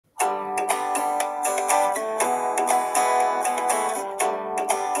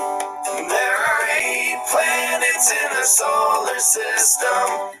planets in the solar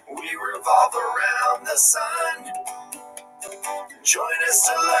system. We revolve around the sun. Join us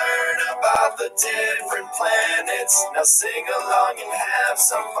to learn about the different planets. Now sing along and have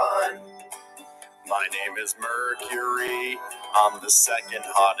some fun. My name is Mercury. I'm the second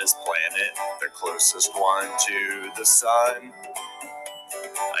hottest planet, the closest one to the sun.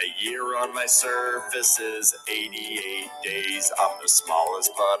 A year on my surface is 88 days. I'm the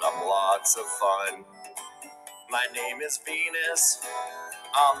smallest, but I'm lots of fun. My name is Venus.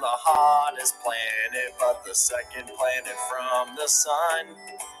 I'm the hottest planet, but the second planet from the sun.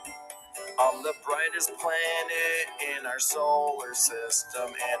 I'm the brightest planet in our solar system,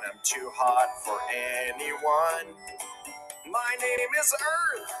 and I'm too hot for anyone. My name is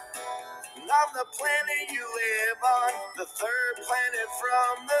Earth. I'm the planet you live on, the third planet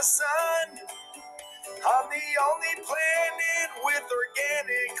from the sun. I'm the only planet with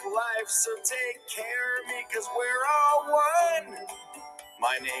organic life, so take care of me, 'cause we're all one.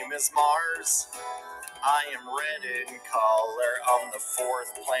 My name is Mars. I am red in color. I'm the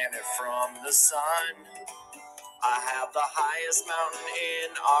fourth planet from the sun. I have the highest mountain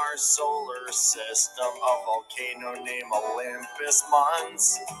in our solar system, a volcano named Olympus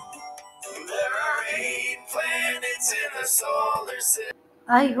Mons. There are 8 planets in the solar system.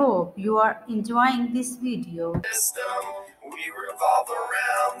 I hope you are enjoying this video. We revolve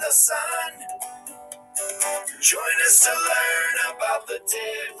around the sun. Join us to learn about the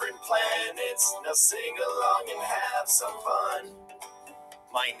different planets. Now sing along and have some fun.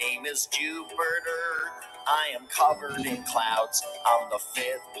 My name is Jupiter. I am covered in clouds. I'm the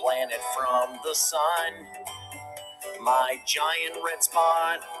 5th planet from the sun. My giant red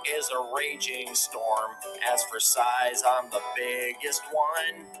spot is a raging storm. As for size, I'm the biggest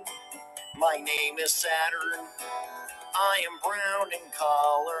one. My name is Saturn. I am brown in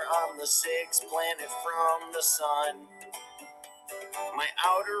color. I'm the 6th planet from the sun. My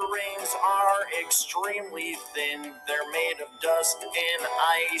outer rings are extremely thin. They're made of dust and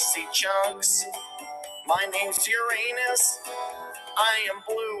icy chunks. My name's Uranus. I am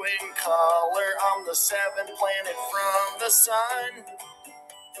blue in color. I'm the 7th planet from the sun.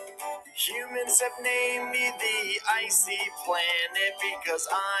 Humans have named me the icy planet because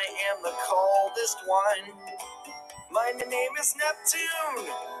I am the coldest one. My name is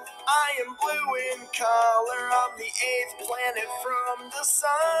Neptune. I am blue in color. I'm the 8th planet from the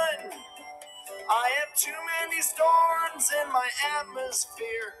sun. I have too many storms in my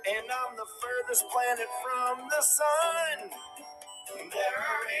atmosphere, and I'm the furthest planet from the sun. There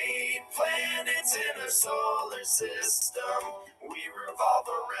are 8 planets in the solar system. We revolve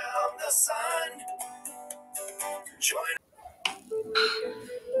around the sun. Join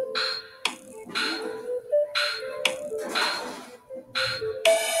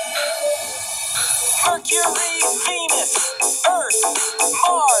Mercury, Venus, Earth,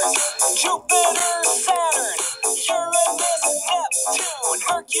 Mars, Jupiter, Saturn, Uranus, Neptune.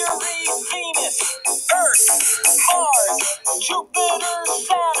 Mercury, Venus, Earth, Mars, Jupiter,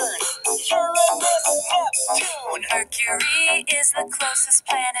 Saturn, Uranus, Neptune. Mercury is the closest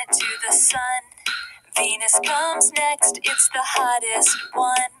planet to the sun. Venus comes next, it's the hottest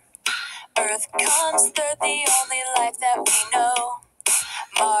one. Earth comes third, the only life that we know.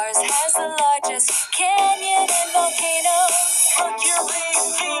 Mars has the largest canyon and volcano. Mercury,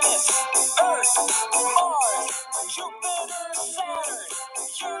 Venus, Earth, Mars, Jupiter, Saturn,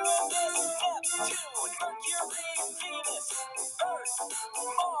 Uranus, Neptune. Mercury, Venus, Earth,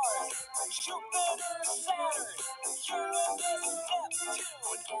 Mars, Jupiter, Saturn, Uranus,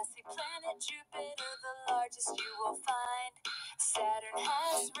 Neptune. Gassy planet Jupiter, the largest you will find. Saturn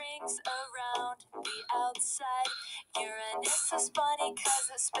has rings around the outside. Uranus is funny 'cause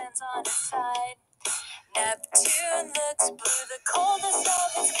it spins on its side. Neptune looks blue, the coldest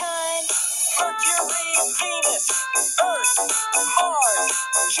of its kind. Mercury, Venus, Earth, Mars,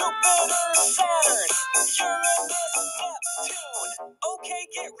 Jupiter, Saturn, Uranus, Neptune. Okay,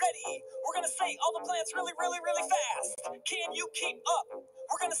 get ready. We're gonna say all the planets really, really, really fast. Can you keep up?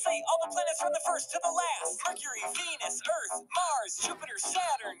 We're gonna say all the planets from the first to the last. Mercury, Venus, Earth, Mars, Jupiter,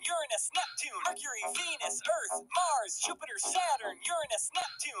 Saturn, Uranus, Neptune. Mercury, Venus, Earth, Mars, Jupiter, Saturn, Uranus,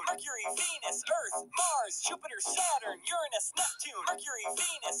 Neptune. Mercury, Venus, Earth, Mars, Jupiter, Saturn, Uranus, Neptune. Mercury,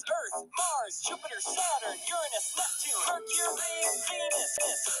 Venus, Earth, Mars, Jupiter, Saturn, Uranus, Neptune. Mercury, Venus,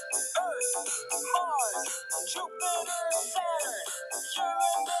 Earth, Mars, Jupiter, Saturn,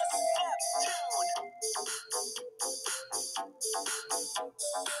 Uranus, Neptune.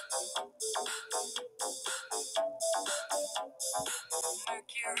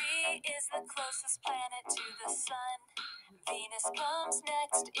 Mercury is the closest planet to the sun. Venus comes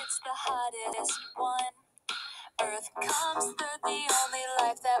next, it's the hottest one. Earth comes third, the only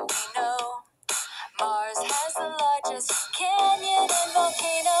life that we know. Mars has the largest canyon and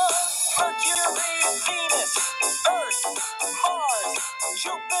volcano. Mercury, Venus, Earth, Mars,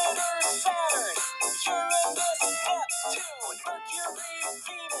 Jupiter, Saturn, Uranus, Neptune. Mercury,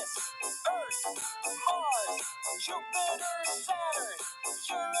 Venus, Earth, Mars, Jupiter, Saturn,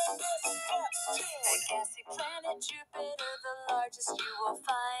 Uranus, Neptune. The gassy planet Jupiter, the largest you will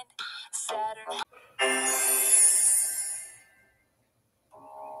find. Saturn.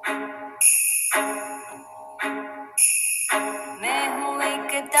 मैं हूँ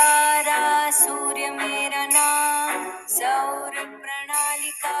एक तारा सूर्य मेरा नाम सौर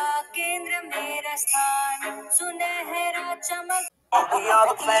प्रणालिका केंद्र मेरा स्थान सुनहरा चमक. We are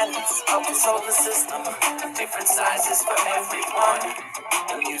the planets of the solar system, different sizes for everyone.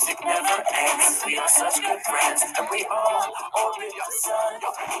 The music never ends. We are such good friends, and we all orbit the sun.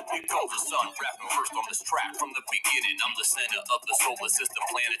 We call the sun, rapping first on this track from the beginning. I'm the center of the solar system.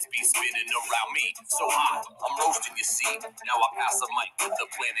 Planets be spinning around me, so hot, I'm roasting. You see, now I pass the mic to the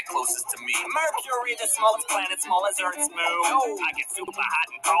planet closest to me. Mercury, the smallest planet, small as Earth's moon. I get super hot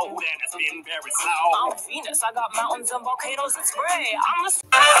and cold, and it's been very slow. I'm Venus, I got mountains and volcanoes that spray. I'm the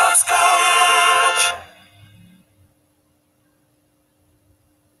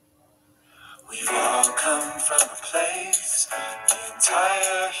We've all come from a place, the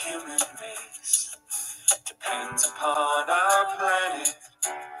entire human race depends upon our planet,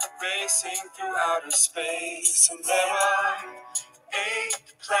 racing through outer space. And there are 8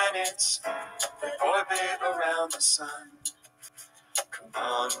 planets that orbit around the sun. Come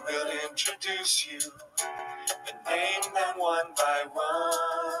on, we'll introduce you and name them one by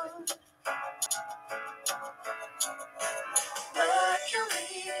one.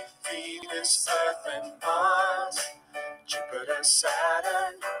 Mercury, Venus, Earth, and Mars, Jupiter,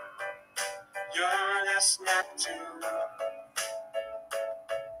 Saturn, Uranus, Neptune.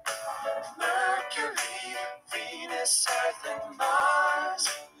 Mercury, Venus, Earth, and Mars,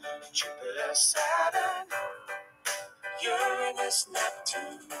 Jupiter, Saturn, Uranus,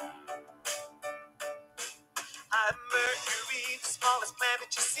 Neptune. I'm Mercury, the smallest planet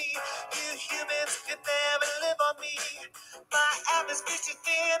you see. You humans could never live on me. My atmosphere's too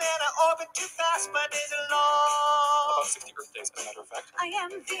thin and I orbit too fast. My days are long. About 60 Earth days, as a matter of fact. I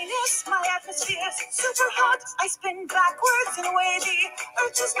am Venus, my atmosphere's super hot. I spin backwards in a way the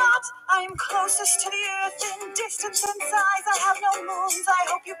Earth is not. I am closest to the Earth in distance and size. I have no moons, I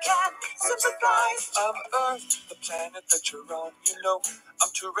hope you can sympathize. I'm Earth, the planet that you're on, you know.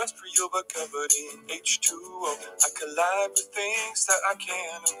 I'm terrestrial but covered in H2O. I collide with things that I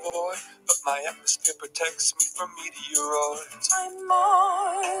can't avoid, but my atmosphere protects me from meteoroids. I'm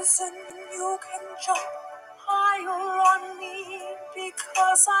Mars and you can jump higher on me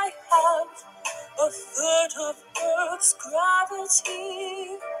because I have a third of Earth's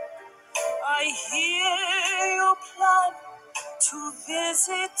gravity. I hear you plan to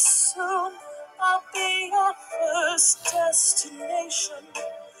visit soon. I'll be your first destination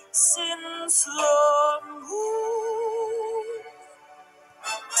since the moon.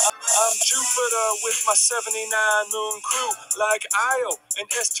 I'm Jupiter with my 79 moon crew, like Io and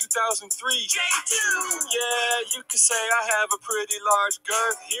S2003. J2! Yeah, you could say I have a pretty large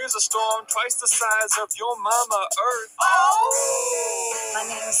girth. Here's a storm twice the size of your mama Earth. Oh! My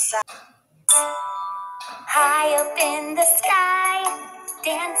name's Saturn. High up in the sky,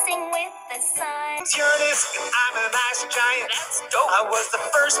 dancing with the sun. Uranus, I'm an ice giant. That's dope. I was the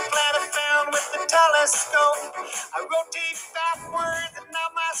first planet found with the telescope. I rotate backwards and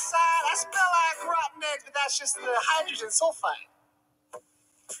on my side. I smell like rotten eggs, but that's just the hydrogen sulfide.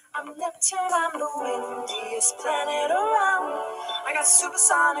 I'm Neptune, I'm the windiest planet around. I got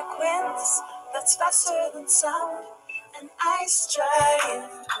supersonic winds that's faster than sound. An ice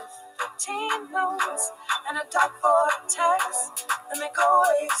giant. 15 moons and a dark vortex, and they go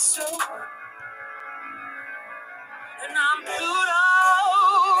away soon. And I'm Pluto,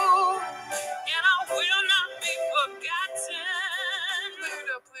 and I will not be forgotten.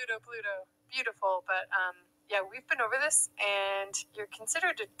 Pluto. Beautiful, but yeah, we've been over this, and you're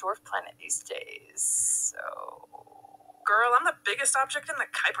considered a dwarf planet these days. So, girl, I'm the biggest object in the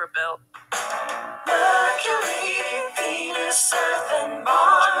Kuiper Belt. Mercury, Venus, Earth, and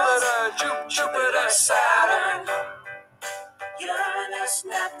Mars, Jupiter, Saturn, Uranus,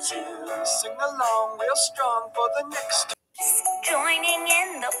 Neptune. Sing along real strong for the next. Joining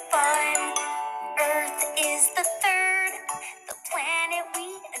in the fun. Earth is the third, the planet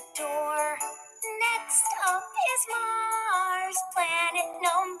we adore. Next up is Mars, planet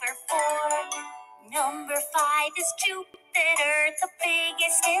number 4. Number 5 is Jupiter, the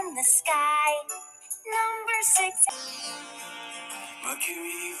biggest in the sky. Number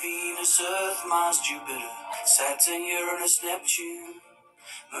Mercury, Venus, Earth, Mars, Jupiter, Saturn, Uranus, Neptune.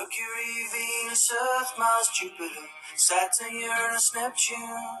 Mercury, Venus, Earth, Mars, Jupiter, Saturn, Uranus,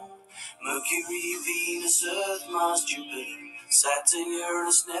 Neptune. Mercury, Venus, Earth, Mars, Jupiter, Saturn,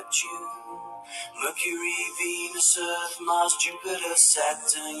 Uranus, Neptune. Mercury, Venus, Earth, Mars, Jupiter,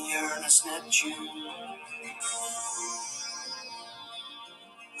 Saturn, Uranus, Neptune.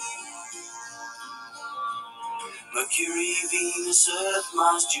 Mercury, Venus, Earth,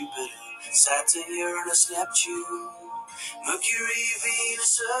 Mars, Jupiter, Saturn, Uranus, Neptune. Mercury,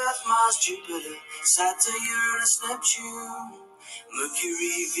 Venus, Earth, Mars, Jupiter, Saturn, Uranus, Neptune.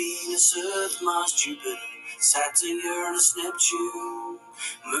 Mercury, Venus, Earth, Mars, Jupiter, Saturn, Uranus, Neptune.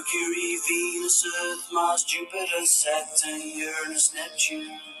 Mercury, Venus, Earth, Mars, Jupiter, Saturn, Uranus,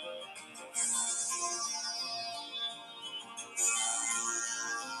 Neptune.